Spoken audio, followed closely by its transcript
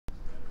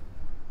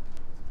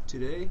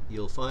Today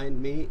you'll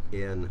find me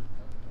in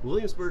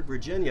Williamsburg,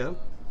 Virginia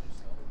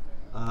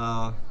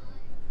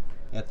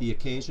at the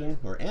occasion,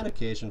 or an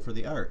occasion for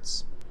the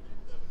arts.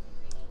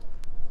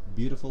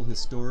 Beautiful,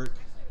 historic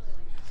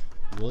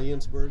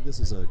Williamsburg. This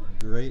is a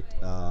great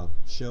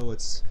show.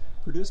 It's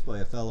produced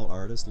by a fellow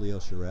artist, Leo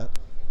Charette,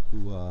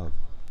 who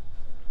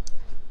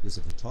is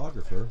a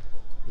photographer,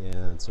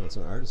 and so it's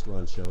an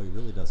artist-run show. He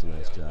really does a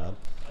nice job.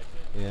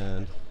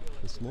 And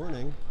this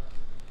morning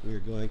we are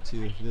going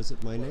to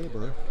visit my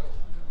neighbor,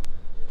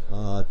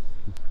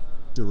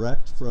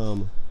 direct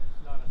from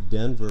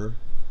Denver,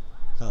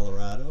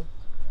 Colorado,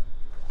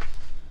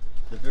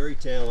 the very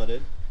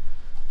talented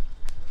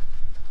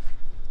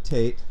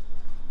Tate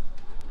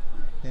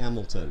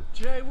Hamilton.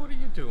 Jay, what are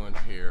you doing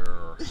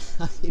here?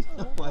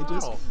 I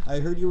know. I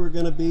heard you were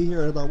going to be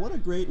here, and I thought, what a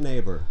great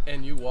neighbor.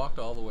 And you walked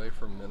all the way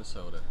from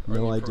Minnesota.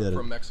 No, I didn't.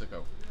 From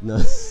Mexico.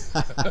 No.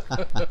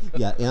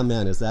 Yeah,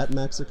 MN. Is that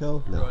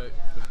Mexico? No.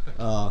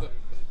 Right.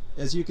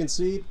 As you can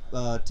see,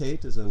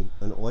 Tate is an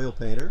oil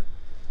painter,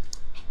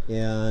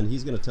 and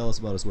he's going to tell us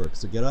about his work.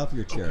 So get off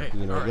your chair. Okay,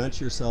 all right.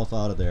 Wrench yourself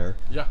out of there.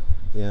 Yeah.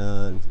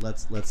 And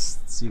let's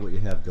see what you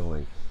have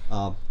going.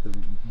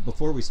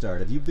 Before we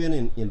start, have you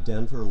been in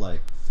Denver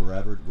like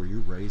forever? Were you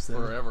raised there?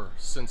 Forever,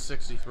 since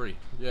 '63.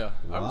 Yeah.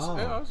 Wow.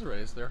 I was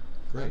raised there.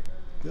 Great.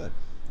 Good.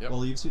 Yep.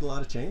 Well, you've seen a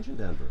lot of change in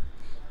Denver.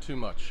 Too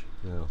much.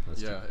 No,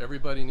 that's yeah.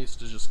 Everybody needs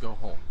to just go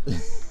home.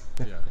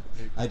 Yeah.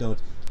 I don't.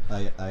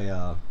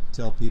 I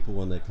tell people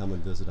when they come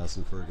and visit us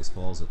in Fergus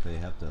Falls that they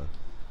have to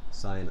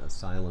sign a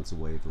silence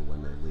waiver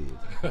when they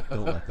leave.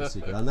 Don't let the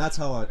secret. And that's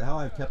how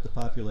I've kept the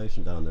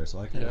population down there. So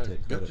I kind of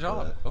take credit good job.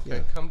 for that. Okay,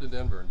 Yeah. come to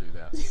Denver and do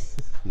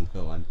that.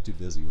 No, I'm too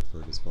busy with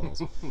Fergus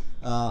Falls.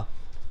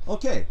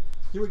 Okay,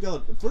 here we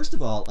go. First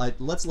of all,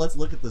 let's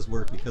look at this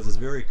work because it's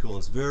very cool.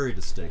 It's very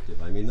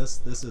distinctive. I mean,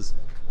 this is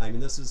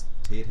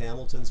Tate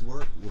Hamilton's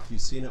work. If you've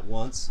seen it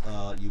once,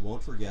 you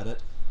won't forget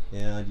it,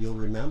 and you'll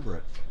remember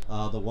it.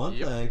 The one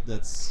thing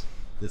that's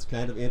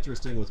kind of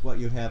interesting with what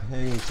you have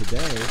hanging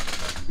today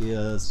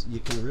is you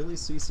can really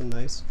see some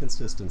nice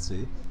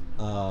consistency.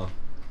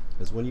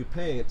 Because when you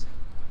paint,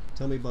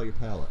 tell me about your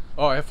palette.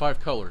 Oh, I have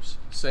 5 colors.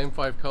 Same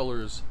 5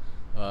 colors.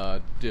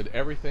 Did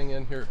everything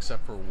in here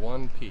except for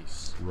one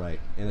piece. Right,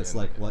 and it's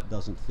like what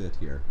doesn't fit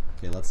here.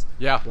 Okay, let's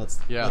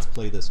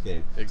play this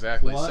game.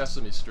 Exactly.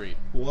 Sesame Street.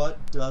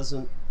 What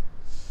doesn't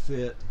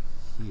fit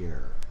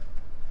here?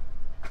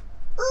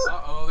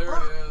 Uh-oh, there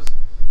it is.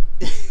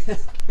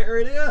 There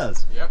it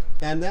is. Yep.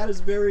 And that is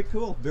very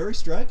cool, very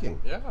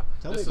striking. Yeah.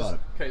 Tell me about it.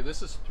 Okay,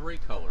 this is 3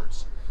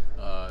 colors.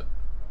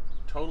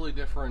 Totally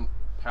different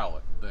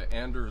palette. The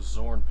Anders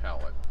Zorn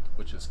palette,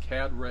 which is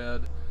cad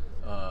red,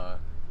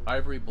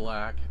 ivory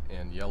black,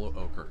 and yellow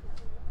ochre.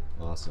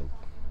 Awesome.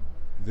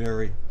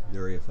 Very,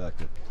 very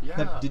effective.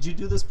 Yeah. Did you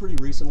do this pretty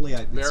recently?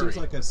 It seems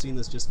like I've seen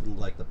this just in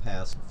like the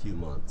past few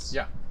months.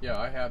 Yeah. Yeah,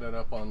 I had it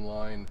up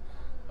online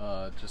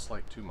just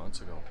like 2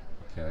 months ago.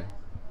 Okay.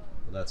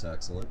 Well, that's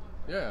excellent.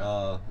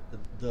 Yeah.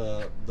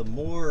 The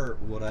more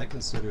what I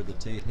consider the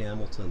Tate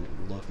Hamilton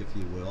look, if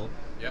you will.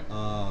 Yep.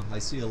 I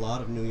see a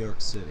lot of New York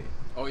City.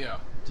 Oh yeah.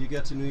 Do you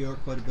get to New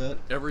York quite a bit?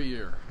 Every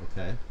year.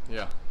 Okay.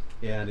 Yeah.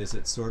 And is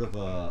it sort of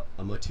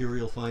a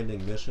material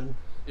finding mission?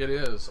 It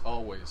is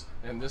always.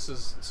 And this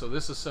is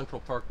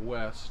Central Park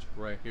West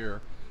right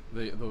here.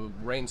 The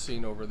rain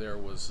scene over there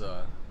was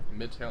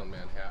Midtown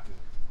Manhattan.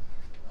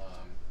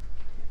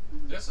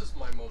 This is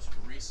my most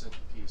recent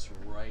piece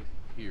right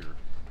here.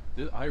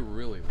 I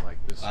really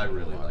like this. I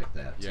really like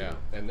that too. Yeah,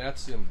 and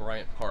that's in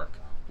Bryant Park,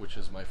 which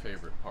is my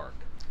favorite park.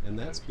 And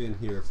that's been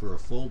here for a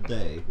full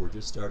day. We're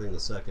just starting the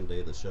second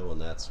day of the show,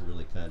 and that's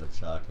really kind of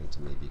shocking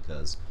to me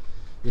because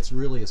it's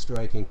really a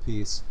striking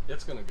piece.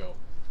 It's going to go.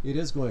 It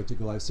is going to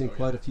go. I've seen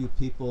quite a few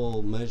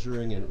people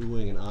measuring and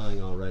oohing and ahhing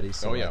already,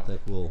 so I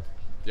think we'll.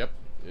 Yep.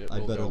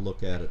 I better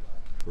look at it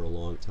for a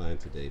long time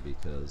today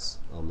because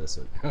I'll miss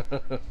it.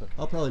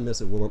 I'll probably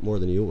miss it more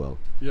than you will.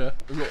 Yeah.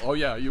 Oh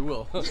yeah, you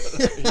will. You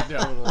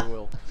definitely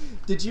will.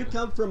 Did you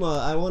come from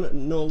I want to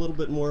know a little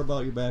bit more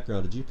about your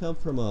background. Did you come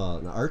from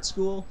an art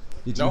school?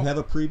 Did you have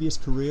a previous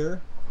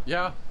career?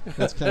 Yeah.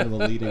 That's kind of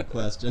a leading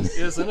question.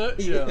 Isn't it?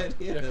 Yeah.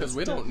 Yeah, because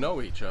we don't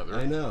know each other.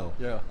 I know.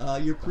 Yeah.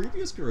 Your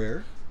previous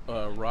career?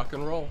 Rock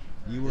and roll.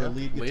 You were a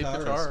lead guitarist. Lead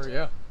guitar,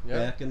 yeah.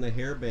 Back in the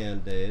hair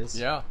band days.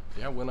 Yeah,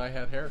 when I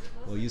had hair.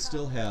 Well, you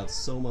still have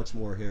so much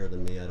more hair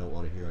than me. I don't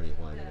want to hear any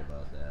whining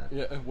about that.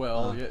 Yeah,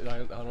 well,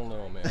 I don't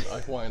know, man. I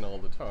whine all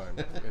the time.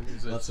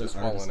 It's just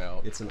falling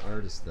out. It's an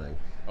artist thing.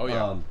 Oh,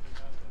 yeah.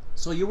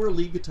 So you were a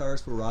lead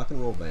guitarist for a rock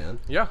and roll band.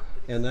 Yeah.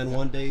 And then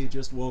one day you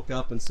just woke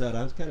up and said,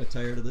 I'm kind of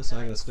tired of this.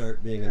 I'm going to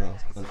start being an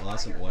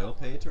awesome oil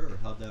painter, or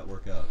how'd that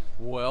work out?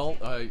 Well,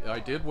 I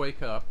did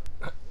wake up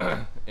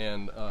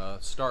and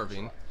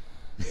starving.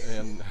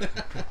 And,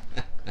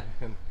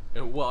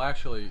 well,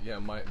 actually, yeah,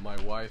 my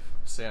wife,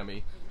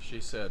 Sammy, she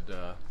said,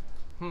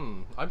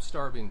 I'm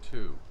starving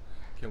too.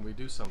 Can we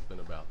do something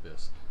about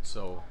this?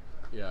 So,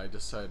 yeah, I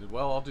decided,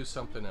 well, I'll do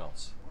something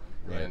else.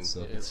 Right,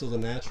 so the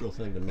natural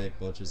thing to make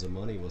bunches of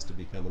money was to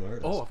become an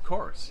artist. Oh, of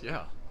course,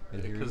 yeah.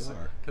 And here you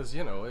are. Because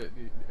you know,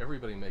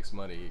 everybody makes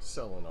money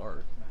selling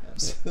art.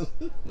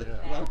 Absolutely. Yeah.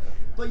 Well,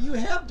 but you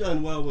have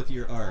done well with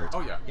your art.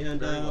 Oh yeah. And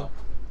very well.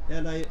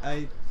 and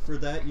I for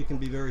that you can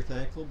be very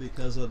thankful,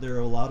 because there are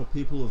a lot of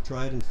people who have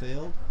tried and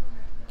failed.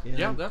 And,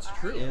 Yeah, that's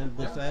true. And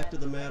the Yeah. fact of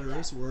the matter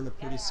is, we're in a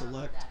pretty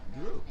select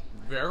group.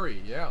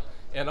 Very, yeah.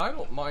 And I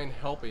don't mind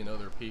helping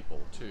other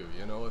people too.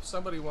 You know, if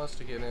somebody wants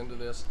to get into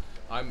this,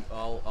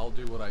 I'll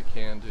do what I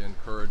can to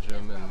encourage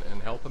them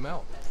and help them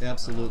out.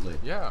 Absolutely.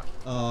 Yeah.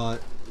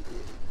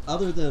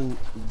 Other than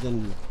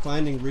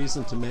finding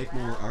reason to make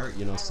more art,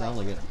 you know,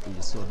 selling it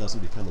so it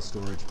doesn't become a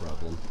storage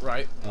problem.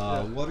 Right.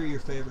 What are your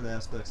favorite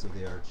aspects of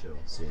the art show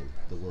scene,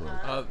 the world?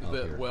 out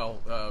here?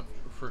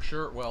 For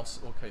sure. Well,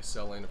 okay,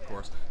 selling, of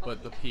course,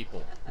 but the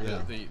people,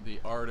 Yeah. the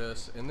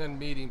artists, and then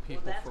meeting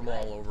people from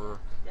all over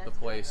the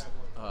place.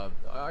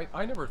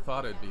 I never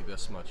thought it'd be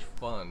this much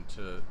fun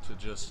to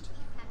just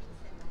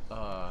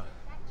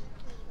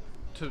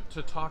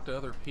to talk to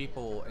other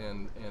people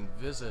and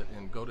visit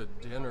and go to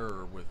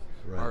dinner with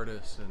Right.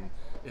 artists, and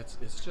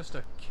it's just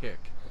a kick.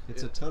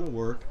 It's a ton of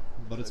work,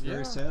 but it's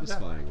very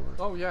satisfying work.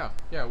 Oh yeah,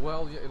 yeah.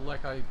 Well,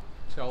 like I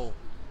tell,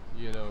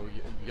 you know,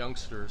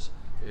 youngsters,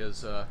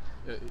 is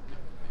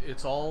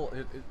it's all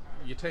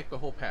you take the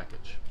whole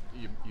package.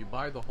 You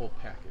buy the whole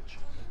package.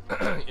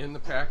 In the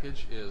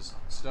package is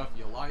stuff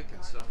you like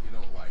and stuff you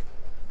don't like,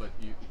 but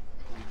you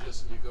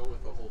go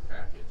with the whole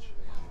package,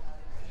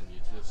 and you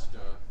just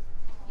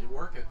you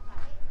work it.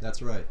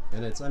 That's right,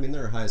 and I mean,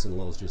 there are highs and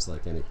lows just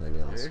like anything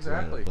else.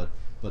 Exactly. Granted,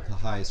 but the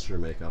highs sure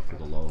make up for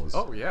the lows.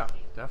 Oh yeah,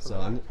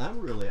 definitely. So I'm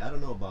really, I don't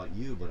know about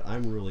you, but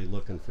I'm really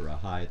looking for a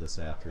high this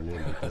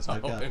afternoon, because I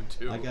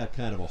got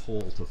kind of a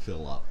hole to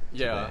fill up.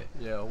 Yeah,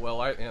 today. yeah.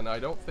 Well, I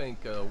don't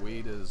think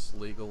weed is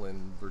legal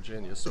in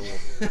Virginia, so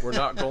we're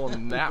not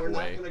going that We're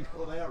way. not going to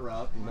go that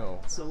route. No.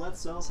 So let's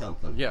sell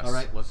something. Yes. All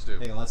right. Let's do.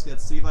 Hang on. Let's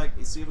see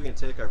if we can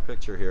take our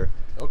picture here.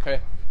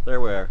 Okay.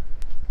 There we are.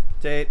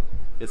 Tate,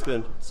 it's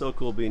been so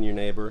cool being your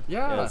neighbor.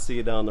 Yeah. And I'll see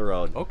you down the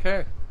road.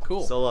 Okay.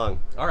 Cool. So long.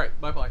 All right.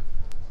 Bye bye.